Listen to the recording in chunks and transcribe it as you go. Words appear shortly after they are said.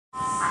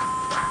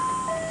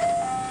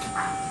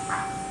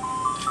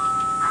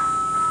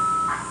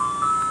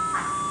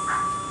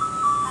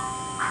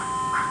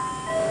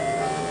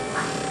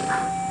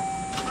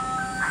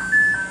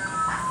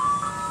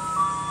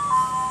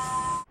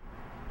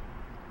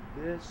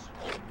This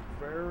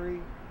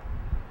very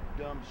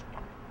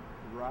dumpster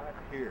right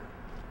here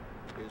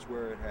is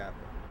where it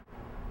happened.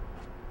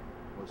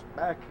 Was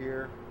back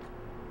here,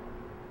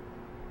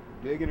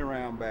 digging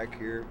around back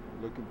here,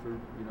 looking for,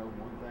 you know,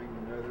 one thing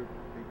and another,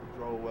 people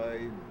throw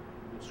away, a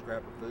little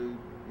scrap of food,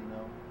 you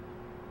know.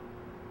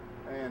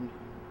 And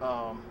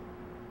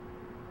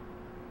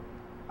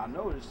I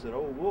noticed that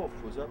old Wolf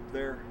was up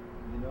there,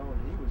 you know,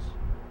 and he was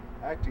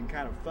acting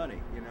kind of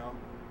funny, you know,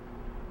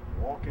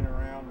 walking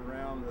around the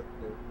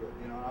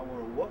you know, I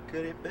wondered, what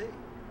could it be?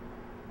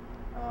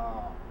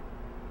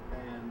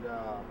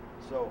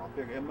 So I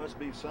figured it must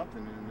be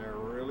something in there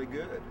really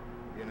good,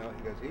 you know,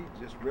 because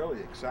he's just really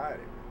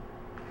excited.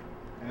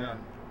 And Yeah.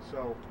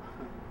 so,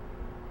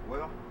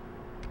 well,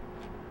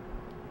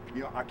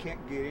 you know, I can't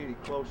get any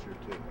closer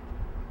to it.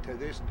 To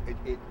this,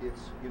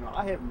 it's, you know,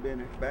 I haven't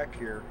been back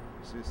here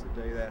since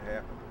the day that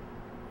happened.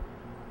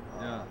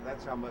 Yeah.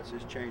 That's how much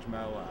it's changed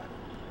my life.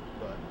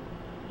 But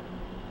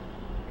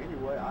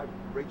anyway, I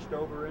reached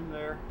over in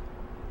there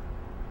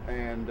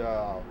and,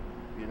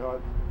 you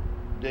know,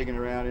 digging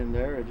around in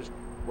there. It just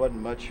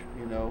wasn't much,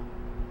 you know,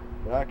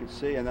 that I could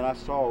see. And then I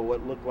saw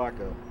what looked like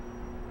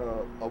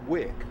a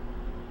wig.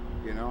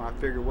 You know, I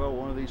figured, well,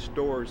 one of these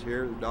stores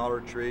here, the Dollar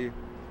Tree,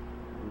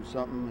 or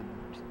something,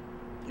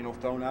 you know,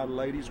 thrown out a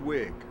lady's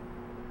wig.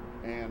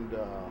 And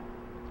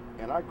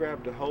I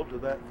grabbed a hold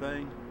of that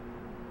thing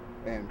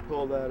and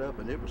pulled that up,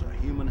 and it was a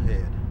human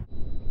head.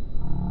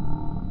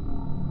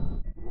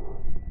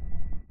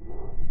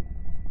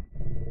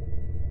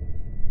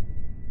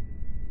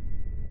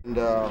 And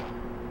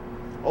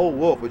old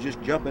Wolf was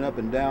just jumping up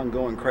and down,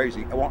 going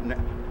crazy.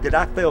 Did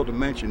I fail to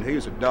mention he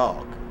was a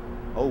dog?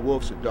 Old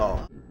Wolf's a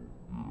dog.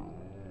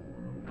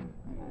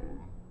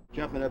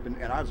 Jumping up,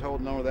 and I was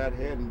holding on to that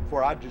head, and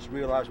before I just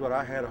realized what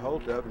I had a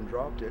hold of and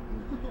dropped it.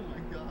 And Oh my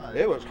God.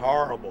 it was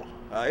horrible.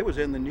 It was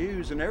in the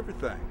news and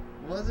everything.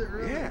 Was it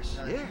really? Yes,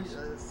 yes.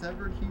 A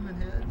severed human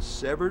head?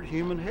 Severed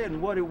human head,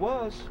 and what it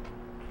was,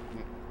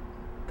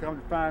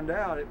 come to find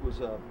out, it was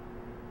a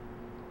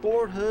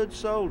Fort Hood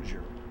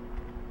soldier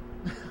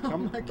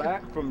come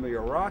back from the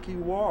Iraqi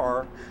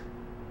war,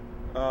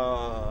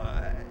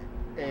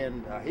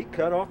 and he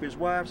cut off his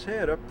wife's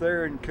head up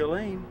there in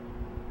Killeen.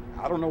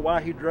 I don't know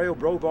why he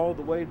drove all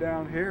the way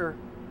down here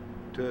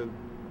to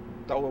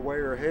throw away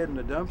her head in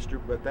the dumpster,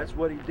 but that's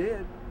what he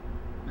did.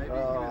 Maybe he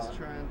was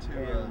trying to.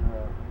 And,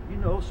 you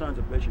know, sons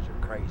of bitches are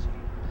crazy.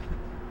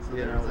 So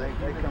You know, they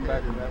come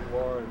back from that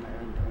war,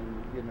 and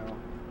you know,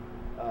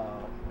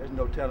 there's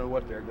no telling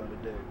what they're going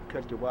to do.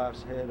 Cut their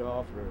wife's head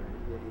off, or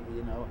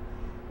you know.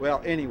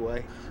 Well,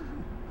 anyway,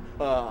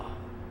 I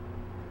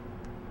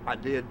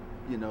did.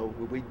 You know,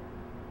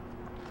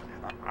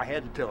 I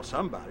had to tell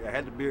somebody. I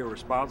had to be a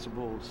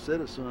responsible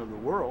citizen of the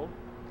world.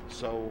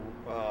 So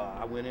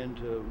I went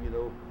into, you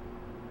know,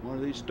 one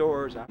of these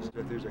stores. I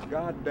said, "There's a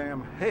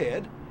goddamn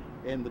head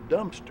in the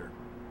dumpster."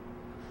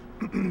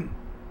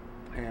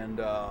 And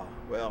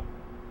well,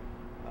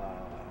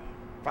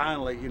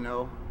 finally, you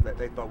know, that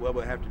they thought, well,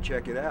 we'll have to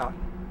check it out.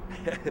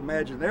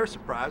 Imagine their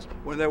surprise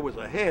when there was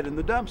a head in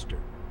the dumpster.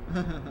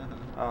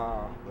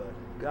 But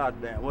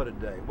goddamn, what a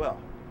day. Well,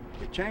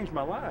 it changed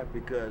my life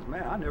because,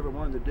 man, I never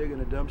wanted to dig in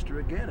a dumpster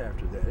again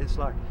after that. It's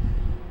like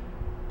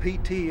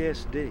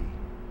PTSD,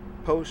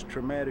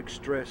 post-traumatic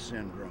stress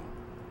syndrome.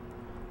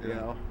 Yeah. You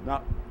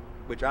know,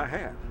 which I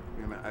have.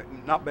 You know,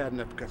 not bad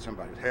enough to cut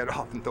somebody's head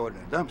off and throw it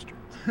in a dumpster,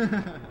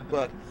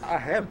 but I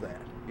have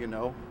that, you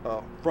know,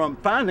 from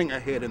finding a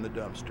head in the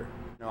dumpster.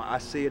 You know, I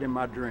see it in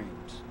my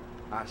dreams.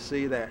 I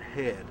see that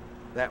head,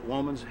 that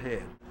woman's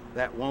head,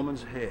 that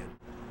woman's head,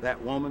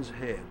 that woman's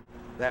head,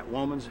 that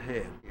woman's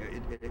head.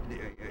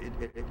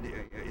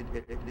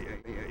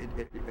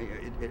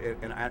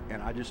 And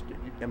I just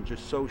am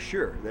just so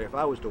sure that if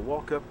I was to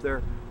walk up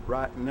there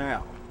right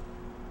now,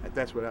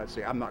 that's what I'd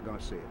say. I'm not going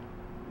to see it.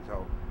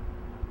 So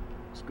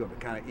it's going to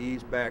kind of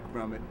ease back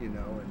from it, you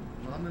know. And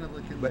Well, I'm going to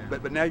look in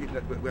but now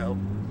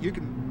you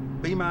can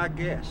be my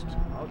guest.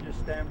 I'll just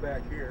stand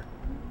back here.